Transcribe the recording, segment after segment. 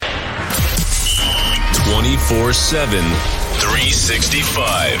24/7,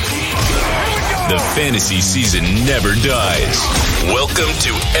 365. The fantasy season never dies. Welcome to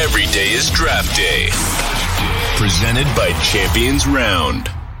Every Day is Draft Day. Presented by Champions Round.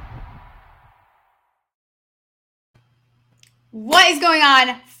 What is going on?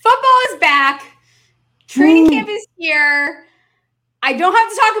 Football is back. Training camp is here. I don't have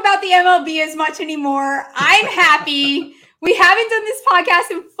to talk about the MLB as much anymore. I'm happy. We haven't done this podcast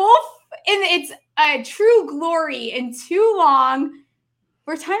in its true glory in too long.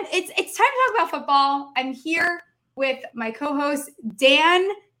 It's time to talk about football. I'm here with my co-host Dan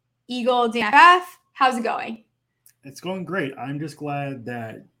F. How's it going? It's going great. I'm just glad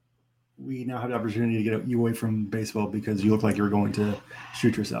that we now have the opportunity to get you away from baseball because you look like you were going to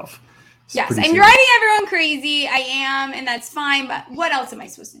shoot yourself. Yes, I'm driving everyone crazy. I am, and that's fine. But what else am I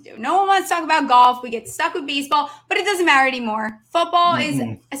supposed to do? No one wants to talk about golf. We get stuck with baseball, but it doesn't matter anymore. Football is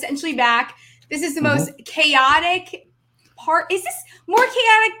essentially back. This is the most chaotic part. Is this more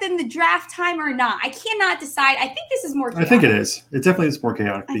chaotic than the draft time or not? I cannot decide. I think this is more chaotic. I think it is. It definitely is more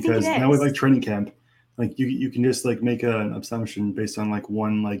chaotic because now with like training camp, like you can just like make an assumption based on like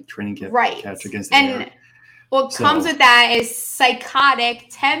one like training camp catch against the air. What comes with that is psychotic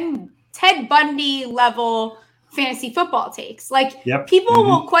Ted Bundy level fantasy football takes. Like people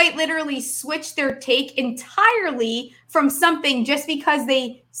will quite literally switch their take entirely from something just because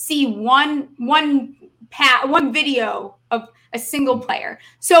they see one video of a single player.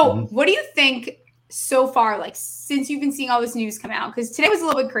 So what do you think so far, like since you've been seeing all this news come out? Because today was a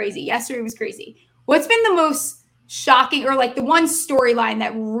little bit crazy. Yesterday was crazy. What's been the most shocking or like the one storyline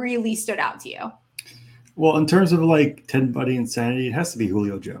that really stood out to you? Well, in terms of like Ted Bundy insanity, it has to be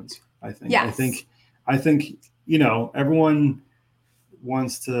Julio Jones. I think. Yes. I think, everyone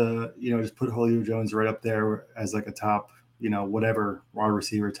wants to, just put Julio Jones right up there as like a top, whatever wide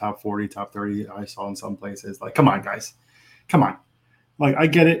receiver, top 40, top 30. I saw in some places. Like, come on, guys. Come on. Like, I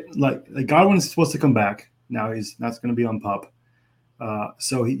get it. Like Godwin is supposed to come back. Now he's not going to be on PUP.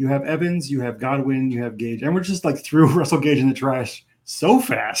 So you have Evans, you have Godwin, you have Gage. And we're just like threw Russell Gage in the trash so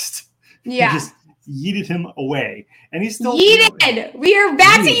fast. Yeah. Just yeeted him away. And he's still yeeted. We are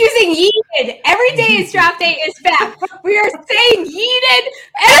back to using yeeted. Every day is draft day is back. We are saying yeeted.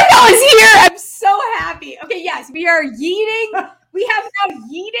 NFL is here. I'm so happy. Okay, yes, we are yeeting. We have now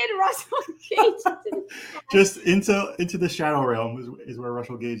yeeted Russell Gage. Just into the shadow realm is where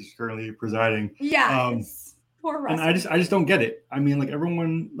Russell Gage is currently presiding. Yeah. Poor Russell. And I just don't get it. I mean, like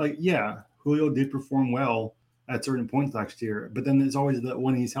everyone, like, Julio did perform well at certain points last year, but then there's always the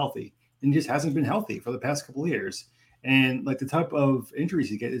when he's healthy. And he just hasn't been healthy for the past couple of years. And like the type of injuries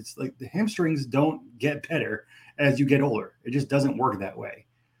you get, it's like the hamstrings don't get better as you get older. It just doesn't work that way.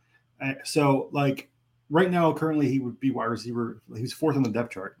 So like right now, currently he would be wide receiver. He's fourth on the depth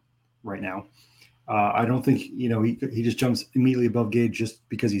chart right now. I don't think, he just jumps immediately above Gage just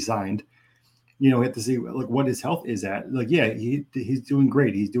because he signed. We have to see like what his health is at. Like, he's doing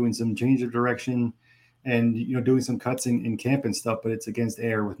great. He's doing some change of direction and, doing some cuts in camp and stuff, but it's against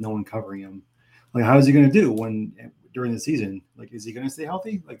air with no one covering him. Like, how is he going to do during the season? Like, is he going to stay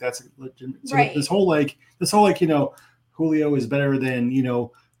healthy? Like, that's legitimate. So right. This whole Julio is better than,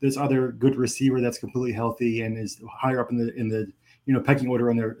 this other good receiver that's completely healthy and is higher up in the pecking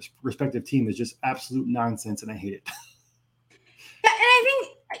order on their respective team is just absolute nonsense. And I hate it. Yeah, and I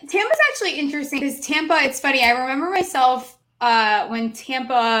think Tampa's actually interesting because Tampa, it's funny. I remember myself Tampa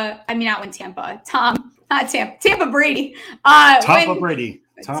Brady.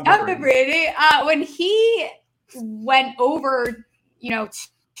 When he went over,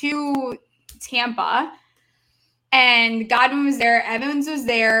 to Tampa and Godwin was there, Evans was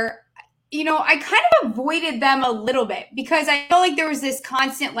there, I kind of avoided them a little bit because I felt like there was this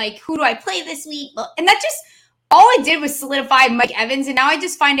constant, like, who do I play this week? And that just, all it did was solidify Mike Evans, and now I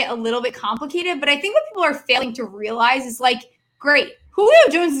just find it a little bit complicated. But I think what people are failing to realize is, like, great, Julio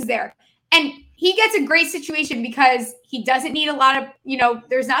Jones is there. And he gets a great situation because he doesn't need a lot of,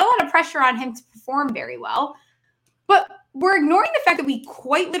 there's not a lot of pressure on him to perform very well. But we're ignoring the fact that we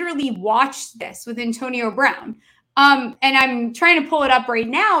quite literally watched this with Antonio Brown. And I'm trying to pull it up right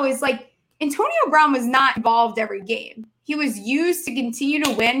now, is like Antonio Brown was not involved every game. He was used to continue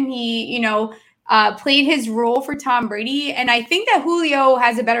to win. He, played his role for Tom Brady. And I think that Julio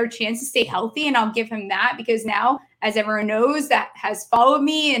has a better chance to stay healthy. And I'll give him that because now, as everyone knows that has followed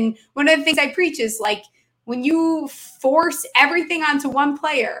me, and one of the things I preach is like, when you force everything onto one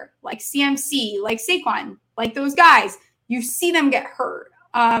player, like CMC, like Saquon, like those guys, you see them get hurt.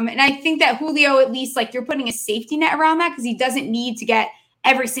 And I think that Julio, at least, like, you're putting a safety net around that because he doesn't need to get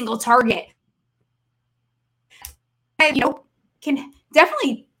every single target. Can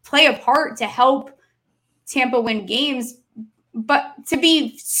definitely play a part to help Tampa win games, but to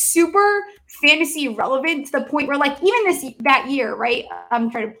be super fantasy relevant to the point where, like, even that year, right?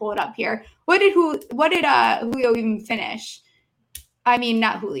 I'm trying to pull it up here. What did Julio even finish? I mean,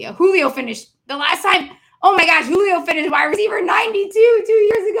 not Julio. Julio finished the last time. Oh my gosh, Julio finished wide receiver 92 2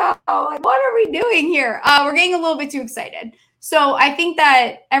 years ago. Like, what are we doing here? We're getting a little bit too excited. So I think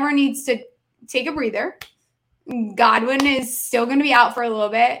that everyone needs to take a breather. Godwin is still going to be out for a little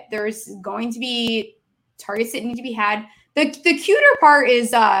bit. There's going to be targets that need to be had. The cuter part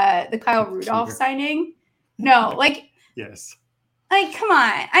is the Kyle Rudolph signing. No, like, yes. Like, come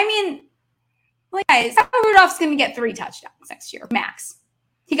on. I mean, like, guys, Kyle Rudolph's going to get 3 touchdowns next year, max.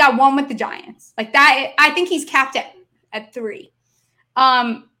 He got 1 with the Giants. Like that, I think he's capped at 3.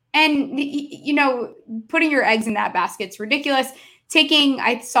 And, you know, putting your eggs in that basket's ridiculous.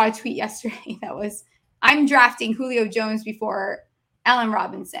 I saw a tweet yesterday that was, I'm drafting Julio Jones before Allen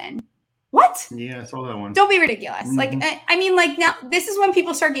Robinson. What? Yeah, I saw that one. Don't be ridiculous. Mm-hmm. Like, I mean, like, now this is when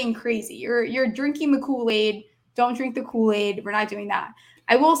people start getting crazy. You're drinking the Kool-Aid. Don't drink the Kool-Aid. We're not doing that.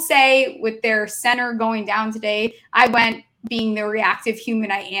 I will say, with their center going down today, I went, being the reactive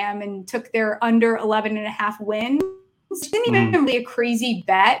human I am, and took their under 11.5 wins. It didn't even really a crazy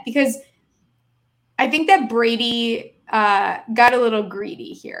bet, because I think that Brady got a little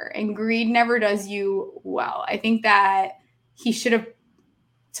greedy here, and greed never does you well. I think that he should have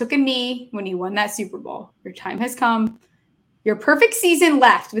took a knee when he won that Super Bowl. Your time has come. Your perfect season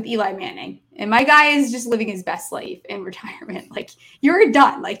left with Eli Manning. And my guy is just living his best life in retirement. Like, you're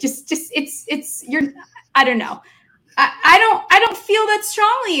done. Like, you're, I don't know. I don't feel that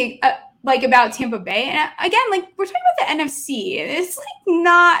strongly like about Tampa Bay. And again, like, we're talking about the NFC. It's like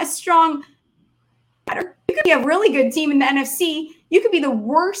not a strong matter. You could be a really good team in the NFC. You could be the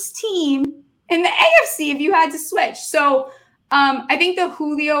worst team in the AFC if you had to switch. So I think the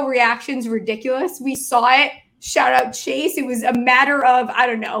Julio reaction's ridiculous. We saw it. Shout out Chase. It was a matter of, I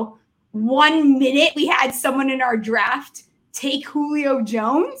don't know, 1 minute. We had someone in our draft take Julio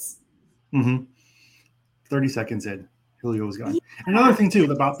Jones. 30 seconds in, Julio was gone. Yeah. Another thing too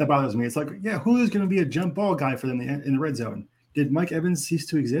that bothers me, it's like, yeah, Julio's going to be a jump ball guy for them in the red zone. Did Mike Evans cease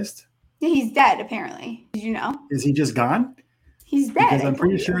to exist? Yeah, he's dead, apparently. Did you know? Is he just gone? He's dead. Because I'm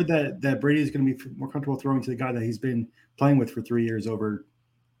pretty sure that Brady is going to be more comfortable throwing to the guy that he's been playing with for 3 years over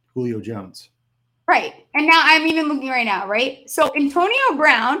Julio Jones. Right. And now I'm even looking right now, right? So Antonio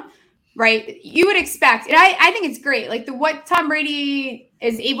Brown, right, you would expect, and I think it's great, like what Tom Brady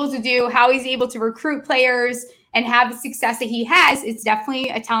is able to do, how he's able to recruit players and have the success that he has. It's definitely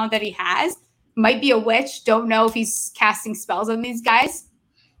a talent that he has. Might be a witch. Don't know if he's casting spells on these guys.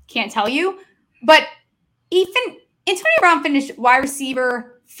 Can't tell you. But Antonio Brown finished wide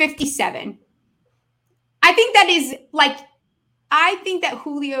receiver 57. I think that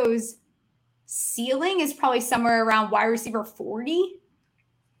Julio's ceiling is probably somewhere around wide receiver 40.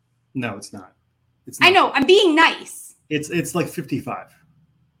 No, it's not. It's not. I know. I'm being nice. It's like 55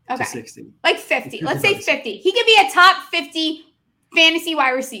 to 60. Like 50. Let's say 50. He could be a top 50 fantasy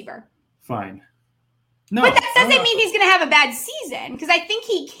wide receiver. Fine. No, but that doesn't mean he's going to have a bad season, because I think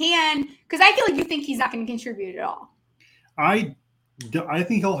he can. Because I feel like you think he's not going to contribute at all. I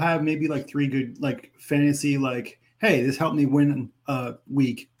think he'll have maybe like 3 good, like, fantasy, like, hey, this helped me win a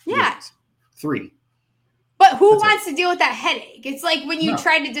week. Yeah. Weeks. 3. But who wants to deal with that headache? It's like when you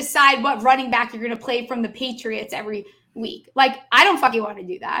try to decide what running back you're going to play from the Patriots every week. Like, I don't fucking want to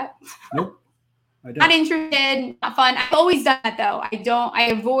do that. Nope. I don't. Not interested. Not fun. I've always done that, though. I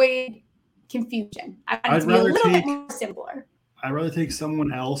avoid confusion. I want it to be a little bit more simpler. I'd rather take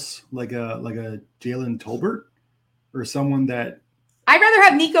someone else, like a Jalen Tolbert, or someone that. I'd rather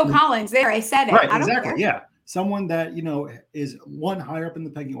have Nico Collins. There, I said it. Right, I don't exactly. care. Yeah. Someone that, is one higher up in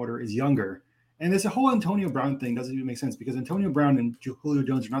the pecking order, is younger. And this whole Antonio Brown thing doesn't even make sense, because Antonio Brown and Julio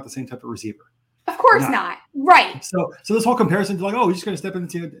Jones are not the same type of receiver. Of course not. Right. So this whole comparison to, like, oh, he's just going to step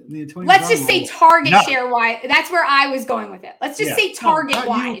into the Antonio Let's Brown just say target share wise. That's where I was going with it. Let's just say target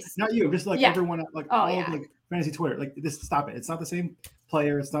wise. Not you. Just like everyone, like all of, like, fantasy Twitter. Like, this, stop it. It's not the same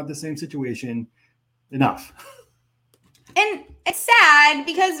player. It's not the same situation. Enough. And it's sad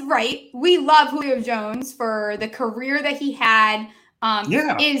because, right, we love Julio Jones for the career that he had.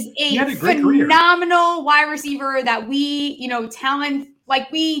 Is a phenomenal wide receiver that we, talent,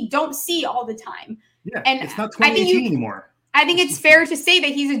 like, we don't see all the time. Yeah, and it's not 2018 anymore. I think it's fair to say that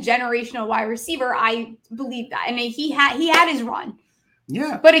he's a generational wide receiver. I believe that. And he had his run.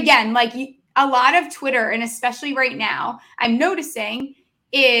 Yeah. But again, like, a lot of Twitter, and especially right now, I'm noticing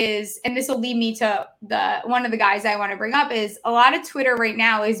and this will lead me to one of the guys I want to bring up, is a lot of Twitter right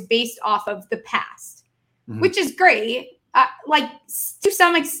now is based off of the past, which is great. Like, to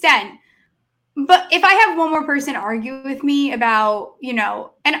some extent, But if I have one more person argue with me about, and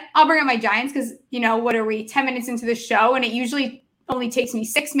I'll bring up my Giants because, what are we, 10 minutes into the show? And it usually only takes me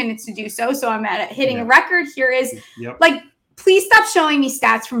 6 minutes to do so. So I'm at hitting a record. Here is please stop showing me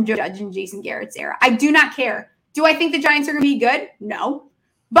stats from Joe Judge and Jason Garrett's era. I do not care. Do I think the Giants are going to be good? No.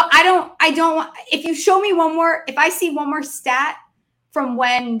 But I don't, if you show me if I see one more stat from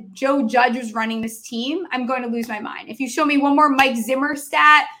when Joe Judge was running this team, I'm going to lose my mind. If you show me one more Mike Zimmer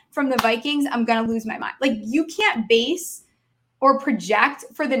stat from the Vikings, I'm going to lose my mind. Like, you can't base or project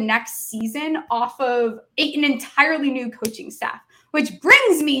for the next season off of an entirely new coaching staff, which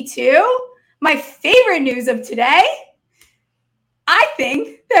brings me to my favorite news of today. I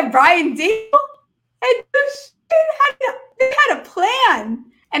think that Brian Deebo had a plan.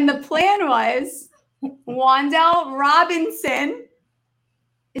 And the plan was Wan'Dale Robinson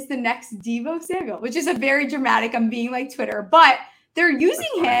is the next Deebo Samuel, which is a very dramatic, I'm being like Twitter, but they're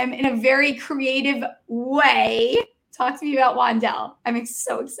using him in a very creative way. Talk to me about Wan'Dale. I'm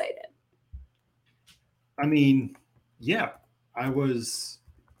so excited. I mean, yeah, I was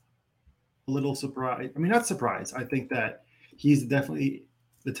a little surprised. I mean, not surprised. I think that he's definitely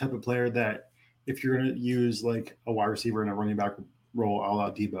the type of player that if you're going to use like a wide receiver in a running back role a la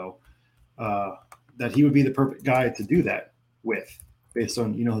Deebo, that he would be the perfect guy to do that with, based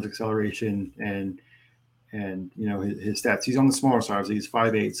on, his acceleration and his stats. He's on the smaller side, so he's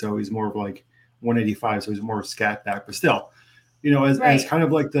 5'8", so he's more of like 185, so he's more scat back. But still, as kind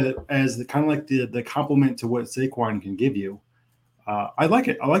of like the compliment to what Saquon can give you. I like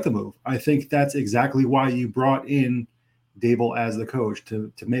it. I like the move. I think that's exactly why you brought in Dable as the coach,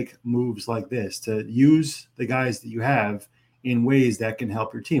 to make moves like this, to use the guys that you have in ways that can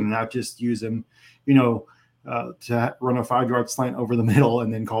help your team, not just use them, to run a 5-yard slant over the middle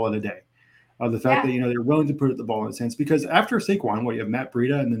and then call it a day. The fact that, they're willing to put the ball in his hands, because after Saquon, you have Matt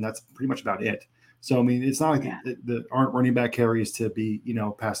Breida, and then that's pretty much about it. So, I mean, it's not like there aren't running back carries to be,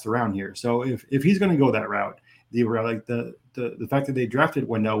 passed around here. So if he's going to go that route, like the fact that they drafted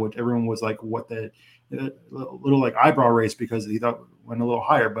Wan'Dale, which everyone was like, what the little like eyebrow raise, because he thought went a little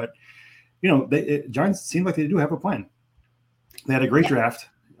higher. But, Giants seem like they do have a plan. They had a great draft,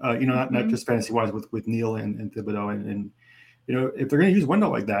 not just fantasy wise with Neal and Thibodeau. And if they're going to use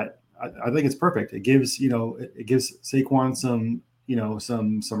Wan'Dale like that, I think it's perfect. It gives, Saquon some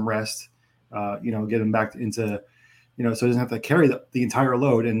rest, get him back into, so he doesn't have to carry the entire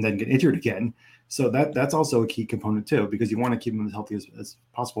load and then get injured again. So that's also a key component too, because you want to keep him as healthy as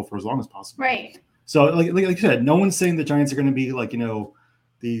possible for as long as possible. Right. So like you said, no one's saying the Giants are going to be like,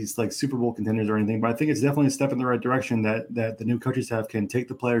 these like Super Bowl contenders or anything, but I think it's definitely a step in the right direction that the new coaches can take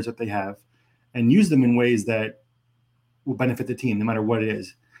the players that they have and use them in ways that will benefit the team, no matter what it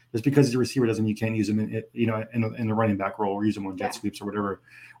is. Just because he's a receiver doesn't mean you can't use him in the running back role, or use him on jet sweeps or whatever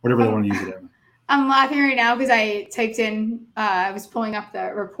they want to use it in. I'm laughing right now because I typed in, I was pulling up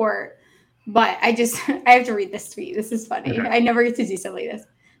the report, but I have to read this tweet. This is funny. Okay. I never get to do something like this.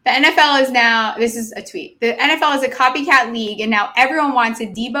 The NFL is now, this is a tweet. The NFL is a copycat league, and now everyone wants a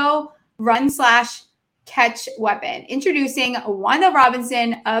Deebo run/catch weapon. Introducing Wan'Dale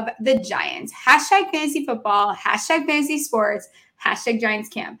Robinson of the Giants. #fantasy football, #fantasy sports, #Giants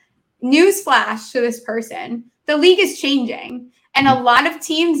camp. Newsflash to this person. The league is changing. And a lot of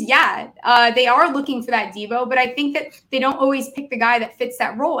teams, they are looking for that Deebo, but I think that they don't always pick the guy that fits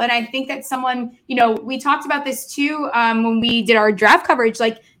that role. And I think that someone, we talked about this too when we did our draft coverage,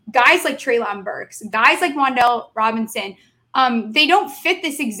 like guys like Treylon Burks, guys like Wan'Dale Robinson, they don't fit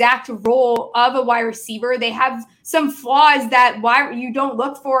this exact role of a wide receiver. They have some flaws that you don't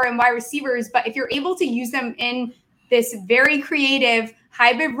look for in wide receivers, but if you're able to use them in this very creative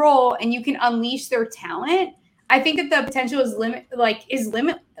hybrid role and you can unleash their talent, I think that the potential is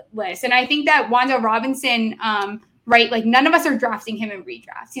limitless. And I think that Wan'Dale Robinson, like none of us are drafting him in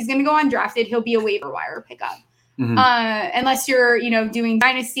redrafts. He's going to go undrafted. He'll be a waiver wire pickup. Mm-hmm. Unless you're, doing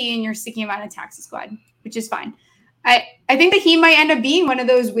dynasty and you're sticking him on a taxi squad, which is fine. I think that he might end up being one of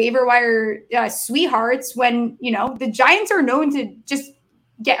those waiver wire sweethearts when, the Giants are known to just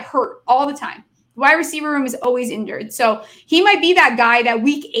get hurt all the time. The wide receiver room is always injured. So he might be that guy that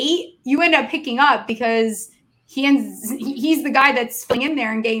week 8 you end up picking up because he's the guy that's filling in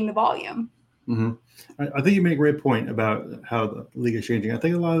there and getting the volume. Mm-hmm. I think you make a great point about how the league is changing. I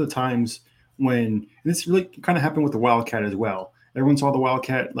think a lot of the times and this really kind of happened with the Wildcat as well. Everyone saw the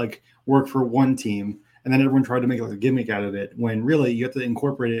Wildcat like work for one team, and then everyone tried to make like a gimmick out of it, when really you have to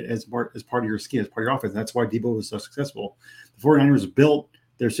incorporate it as part of your scheme, as part of your offense. And that's why Deebo was so successful. The 49ers built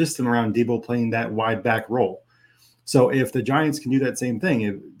their system around Deebo playing that wide back role. So if the Giants can do that same thing,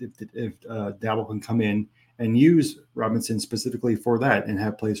 if Dabo can come in and use Robinson specifically for that and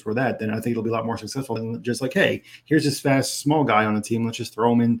have plays for that, then I think it'll be a lot more successful than just like, hey, here's this fast small guy on the team. Let's just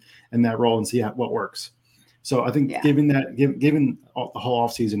throw him in that role and see what works. So I think given the whole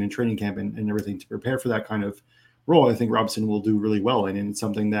offseason and training camp and everything to prepare for that kind of role, I think Robinson will do really well. And it's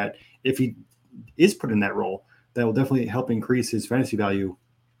something that if he is put in that role, that will definitely help increase his fantasy value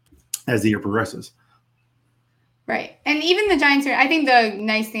as the year progresses. Right. And even the Giants I think the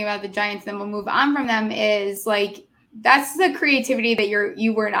nice thing about the Giants, then we'll move on from them, is like that's the creativity that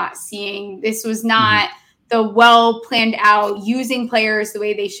you were not seeing. This was not the well planned out using players the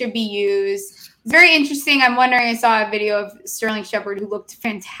way they should be used. It's very interesting. I'm wondering, I saw a video of Sterling Shepard who looked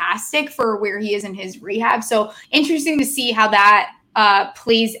fantastic for where he is in his rehab. So interesting to see how that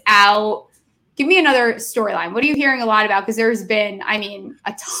plays out. Give me another storyline. What are you hearing a lot about? Because there's been,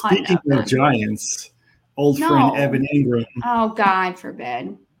 a ton. Speaking of Giants, old friend Evan Ingram. Oh, God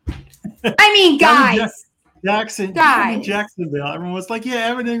forbid. Guys. Jacksonville. Everyone was like, yeah,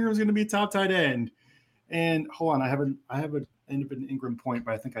 Evan Ingram's going to be top tight end. And hold on, I have an Ingram point,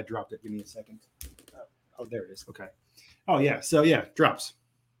 but I think I dropped it. Give me a second. Oh, there it is. Okay. Oh, yeah. So, yeah, drops.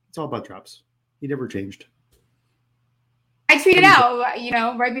 It's all about drops. He never changed. I tweeted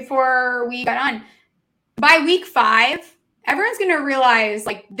out, right before we got on. By week 5, everyone's going to realize,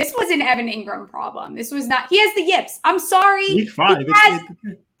 like, this was an Evan Ingram problem. This was not – he has the yips. I'm sorry. Week 5.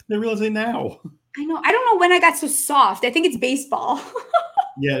 They realize it now. I know. I don't know when I got so soft. I think it's baseball.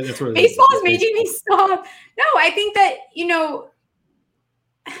 Yeah, that's what baseball is making me soft. No, I think that,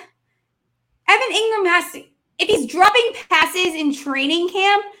 Evan Ingram has to – if he's dropping passes in training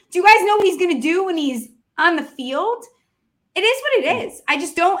camp, do you guys know what he's going to do when he's on the field? It is what it is. I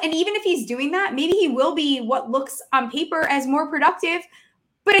just don't. And even if he's doing that, maybe he will be what looks on paper as more productive.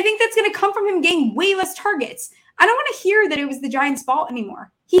 But I think that's going to come from him getting way less targets. I don't want to hear that it was the Giants' fault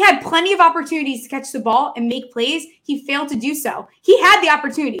anymore. He had plenty of opportunities to catch the ball and make plays. He failed to do so. He had the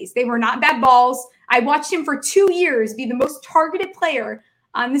opportunities. They were not bad balls. I watched him for 2 years be the most targeted player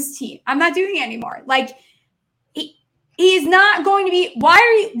on this team. I'm not doing it anymore. Like, he is not going to be. Why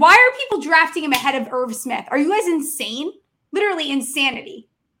are people drafting him ahead of Irv Smith? Are you guys insane? Literally insanity.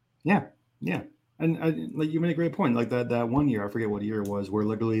 Yeah. And like you made a great point. Like that 1 year, I forget what year it was, where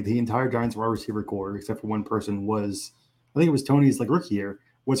literally the entire Giants wide receiver core, except for one person, was, I think it was Tony's like rookie year,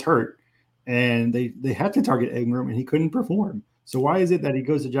 was hurt, and they had to target Ingram, and he couldn't perform. So why is it that he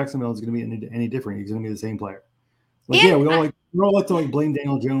goes to Jacksonville is going to be any different? He's going to be the same player. Like, we all like to like blame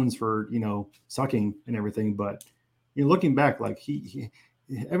Daniel Jones for sucking and everything, but looking back, like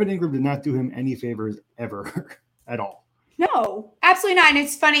Evan Ingram did not do him any favors ever at all. No, absolutely not. And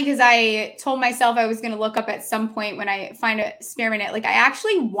it's funny because I told myself I was going to look up at some point when I find a spare minute. Like, I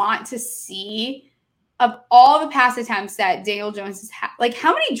actually want to see, of all the pass attempts that Daniel Jones has had, like,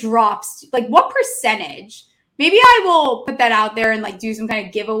 how many drops, like, what percentage? Maybe I will put that out there and like do some kind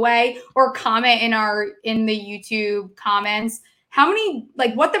of giveaway or comment in the YouTube comments. How many,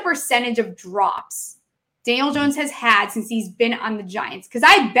 like, what the percentage of drops Daniel Jones has had since he's been on the Giants? Because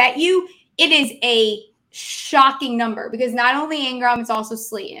I bet you it is a shocking number, because not only Ingram, it's also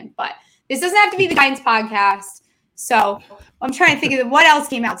Slayton. But this doesn't have to be the Giants podcast. So I'm trying to think of what else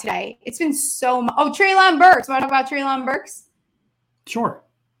came out today. It's been so much. Oh, Treylon Burks. Want to talk about Treylon Burks? Sure.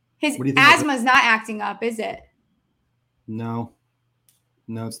 His asthma is not acting up, is it? No,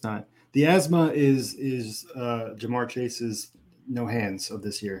 it's not. The asthma is Jamar Chase's no hands of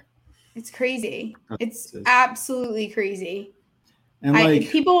this year. It's crazy. It's absolutely crazy. And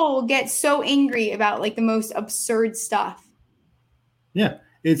people get so angry about like the most absurd stuff. Yeah,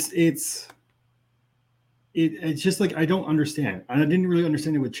 it's just like, I don't understand. I didn't really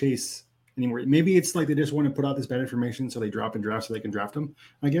understand it with Chase anymore. Maybe it's like they just want to put out this bad information so they drop and draft so they can draft him,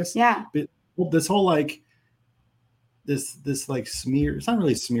 I guess. Yeah. But this whole like this like smear, it's not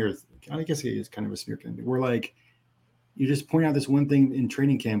really a smear. I guess it is kind of a smear thing. We're like, you just point out this one thing in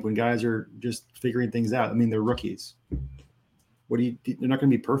training camp when guys are just figuring things out. I mean, they're rookies. They're not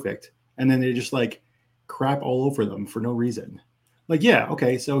going to be perfect. And then they just like crap all over them for no reason. Like, yeah,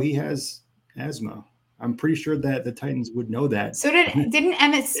 okay, so he has asthma. I'm pretty sure that the Titans would know that. So didn't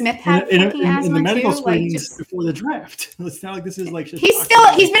Emmitt Smith have fucking asthma in the medical too? screenings before the draft? It's not like this is like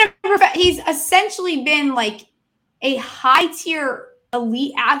he's essentially been like a high tier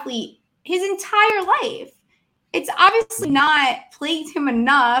elite athlete his entire life. It's obviously not plagued him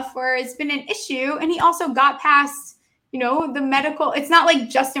enough where it's been an issue, and he also got past the medical. It's not like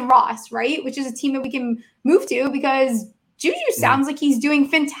Justin Ross, right? Which is a team that we can move to, because Juju sounds like he's doing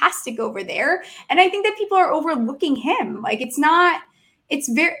fantastic over there. And I think that people are overlooking him. Like, people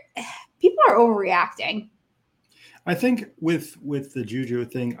are overreacting. I think with the Juju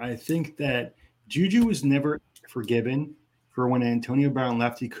thing, I think that Juju was never forgiven for when Antonio Brown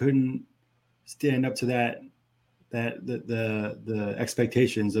left. He couldn't stand up to the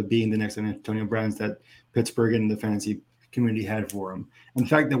expectations of being the next Antonio Browns that Pittsburgh and the fantasy community had for him. And the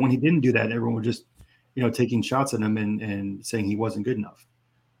fact that when he didn't do that, everyone was just, taking shots at him and saying he wasn't good enough.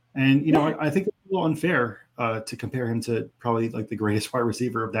 And, I think it's a little unfair to compare him to probably like the greatest wide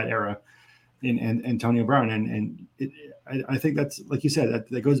receiver of that era in Antonio Brown. And I think that's, like you said,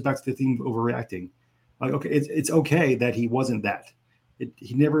 that goes back to the theme of overreacting. Like, okay, it's okay that he wasn't that.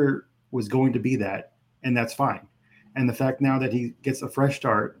 He never was going to be that, and that's fine. And the fact now that he gets a fresh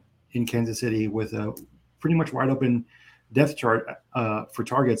start in Kansas City with a pretty much wide open depth chart for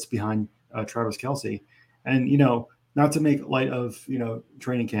targets behind Travis Kelce. And, not to make light of,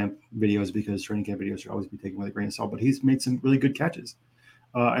 training camp videos, because training camp videos should always be taken with a grain of salt, but he's made some really good catches.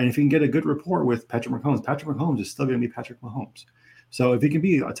 And if he can get a good rapport with Patrick Mahomes is still going to be Patrick Mahomes. So if he can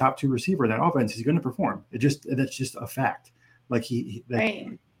be a top 2 receiver in that offense, he's going to perform. That's just a fact. Like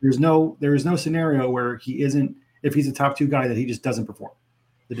right. there is no scenario where he isn't, if he's a top 2 guy, that he just doesn't perform.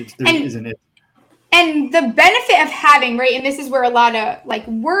 Isn't it? And the benefit of having, right, and this is where a lot of like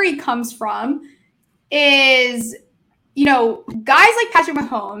worry comes from, is, guys like Patrick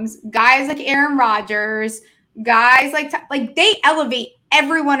Mahomes, guys like Aaron Rodgers, guys like they elevate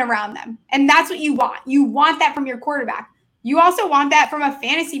everyone around them. And that's what you want. You want that from your quarterback. You also want that from a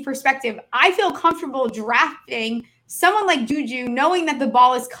fantasy perspective. I feel comfortable drafting someone like Juju, knowing that the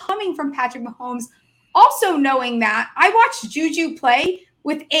ball is coming from Patrick Mahomes, also knowing that I watched Juju play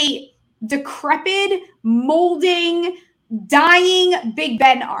with a decrepit, molding, dying Big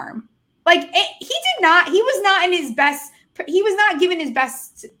Ben arm. Like he was not given his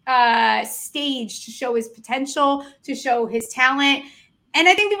best stage to show his potential, to show his talent. And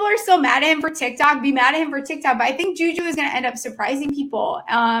I think people are still mad at him for TikTok, but I think Juju is going to end up surprising people.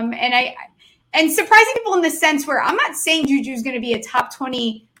 And surprising people in the sense where I'm not saying Juju is going to be a top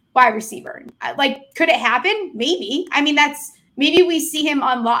 20 wide receiver. Like, could it happen? Maybe. I mean, maybe we see him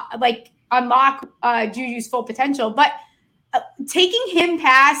unlock Juju's full potential, but taking him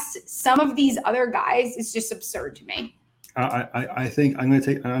past some of these other guys is just absurd to me. I think I'm going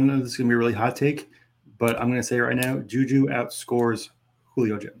to take, I don't know if this is going to be a really hot take, but I'm going to say right now, Juju outscores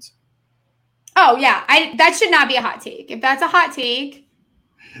Julio Jones. Oh yeah. That should not be a hot take. If that's a hot take,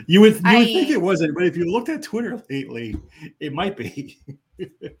 you would think it wasn't, but if you looked at Twitter lately, it might be.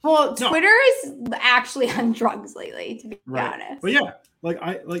 Well, Twitter is actually on drugs lately, to be honest. But yeah,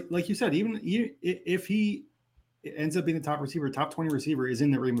 like you said, even if he ends up being the top receiver, top 20 receiver is in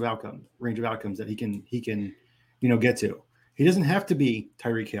the range of outcomes that he can get to. He doesn't have to be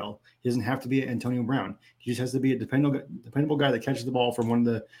Tyreek Hill. He doesn't have to be Antonio Brown. He just has to be a dependable guy that catches the ball from one of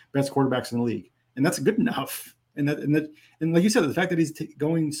the best quarterbacks in the league, and that's good enough. And like you said, the fact that he's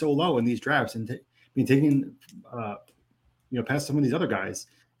going so low in these drafts and taking past some of these other guys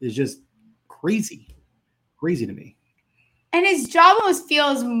is just crazy to me. And his job almost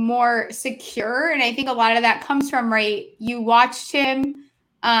feels more secure, and I think a lot of that comes from you watched him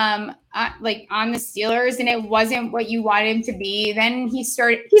on the Steelers, and it wasn't what you wanted him to be. Then he's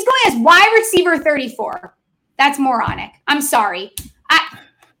going as wide receiver 34. That's moronic. I'm sorry.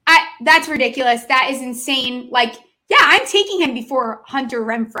 That's ridiculous. That is insane. I'm taking him before Hunter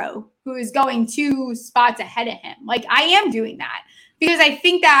Renfrow, who is going 2 spots ahead of him. I am doing that because I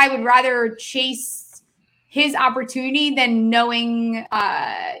think that I would rather chase his opportunity than knowing,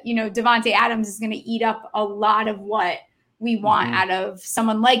 Devontae Adams is going to eat up a lot of what we want out of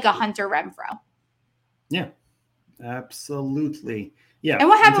someone like a Hunter Renfrow. Yeah, absolutely. Yeah. And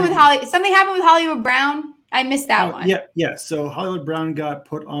what happened something happened with Hollywood Brown? I missed that one. Yeah. So Hollywood Brown got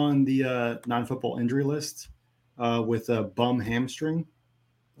put on the non-football injury list with a bum hamstring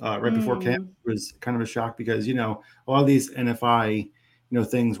right before camp. It was kind of a shock because, a lot of these NFI,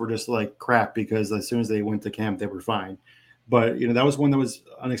 things were just like crap because as soon as they went to camp, they were fine. But, that was one that was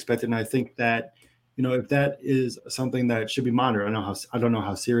unexpected. And I think that, if that is something that should be monitored, I don't know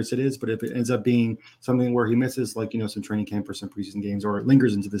how serious it is, but if it ends up being something where he misses some training camp or some preseason games or it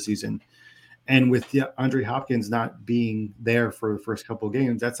lingers into the season, and with Andre Hopkins not being there for the first couple of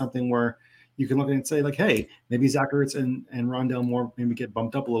games, that's something where you can look at it and say hey, maybe Zach Ertz and Wan'Dale Moore maybe get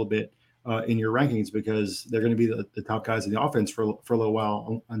bumped up a little bit in your rankings because they're going to be the top guys in the offense for a little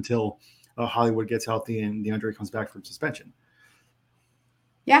while until Hollywood gets healthy and DeAndre comes back from suspension.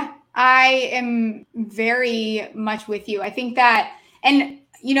 Yeah. I am very much with you. I think that, and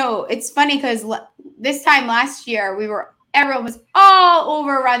it's funny because this time last year, everyone was all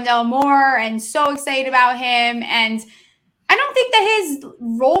over Rondale Moore and so excited about him. And I don't think that his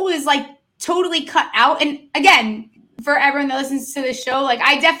role is totally cut out. And again, for everyone that listens to the show, like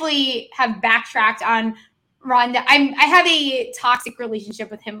I definitely have backtracked on Wan'Dale. I have a toxic relationship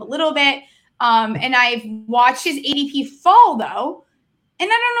with him a little bit. And I've watched his ADP fall though. And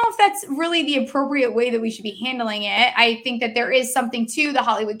I don't know if that's really the appropriate way that we should be handling it. I think that there is something to the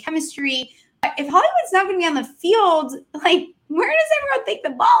Hollywood chemistry. But if Hollywood's not going to be on the field, like where does everyone think the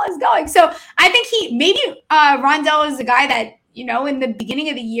ball is going? So I think Wan'Dale is a guy that, you know, in the beginning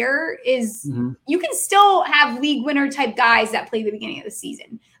of the year is you can still have league winner type guys that play the beginning of the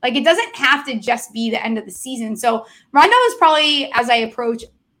season. Like it doesn't have to just be the end of the season. So Wan'Dale is probably, as I approach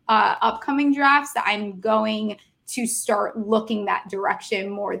upcoming drafts, that I'm going to start looking that direction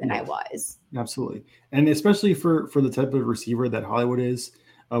more than I was. Absolutely. And especially for the type of receiver that Hollywood is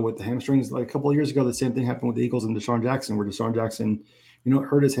with the hamstrings. Like a couple of years ago, the same thing happened with the Eagles and Deshaun Jackson, where Deshaun Jackson, you know,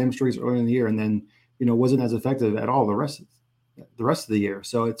 hurt his hamstrings early in the year and then, you know, wasn't as effective at all the rest of the year.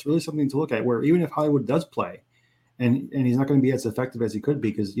 So it's really something to look at, where even if Hollywood does play and he's not going to be as effective as he could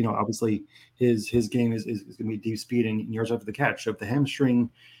be, because, you know, obviously his game is going to be deep speed and yards after the catch. So if the hamstring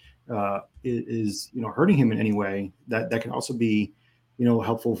is, you know, hurting him in any way, that can also be, you know,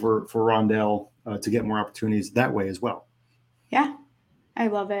 helpful for Wan'Dale to get more opportunities that way as well. Yeah, I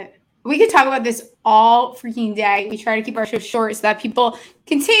love it. We could talk about this all freaking day. We try to keep our show short so that people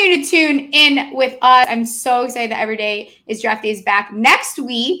continue to tune in with us. I'm so excited that Every Day is Draft Day is back. Next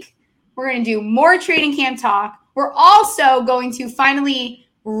week, we're going to do more training camp talk. We're also going to finally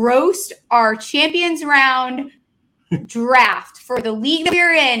roast our Champions Round draft for the league that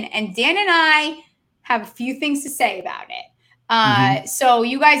we're in. And Dan and I have a few things to say about it. So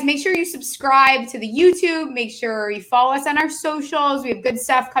you guys make sure you subscribe to the YouTube. Make sure you follow us on our socials. We have good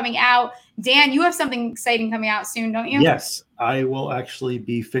stuff coming out. Dan, you have something exciting coming out soon, don't you? Yes, I will actually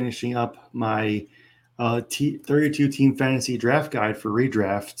be finishing up my 32 team fantasy draft guide for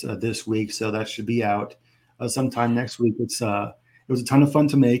redraft this week. So that should be out sometime next week. It was a ton of fun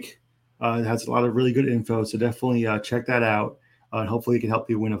to make. It has a lot of really good info. So definitely check that out. And hopefully it can help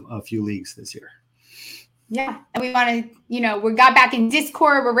you win a few leagues this year. Yeah. And we want to, you know, we got back in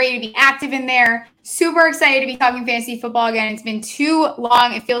Discord. We're ready to be active in there. Super excited to be talking fantasy football again. It's been too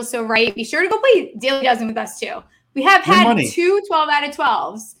long. It feels so right. Be sure to go play Daily Dozen with us too. We have had 2 12 out of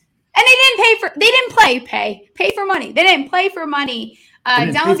 12s. And they didn't pay for money. They didn't play for money.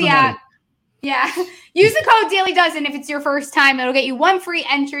 Download the app. Yeah. Use the code Daily Dozen if it's your first time. It'll get you 1 free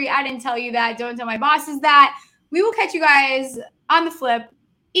entry. I didn't tell you that. Don't tell my bosses that. We will catch you guys on the flip.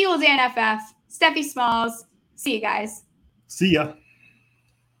 Eagle Dan FF. Stephie Smalls. See you guys. See ya.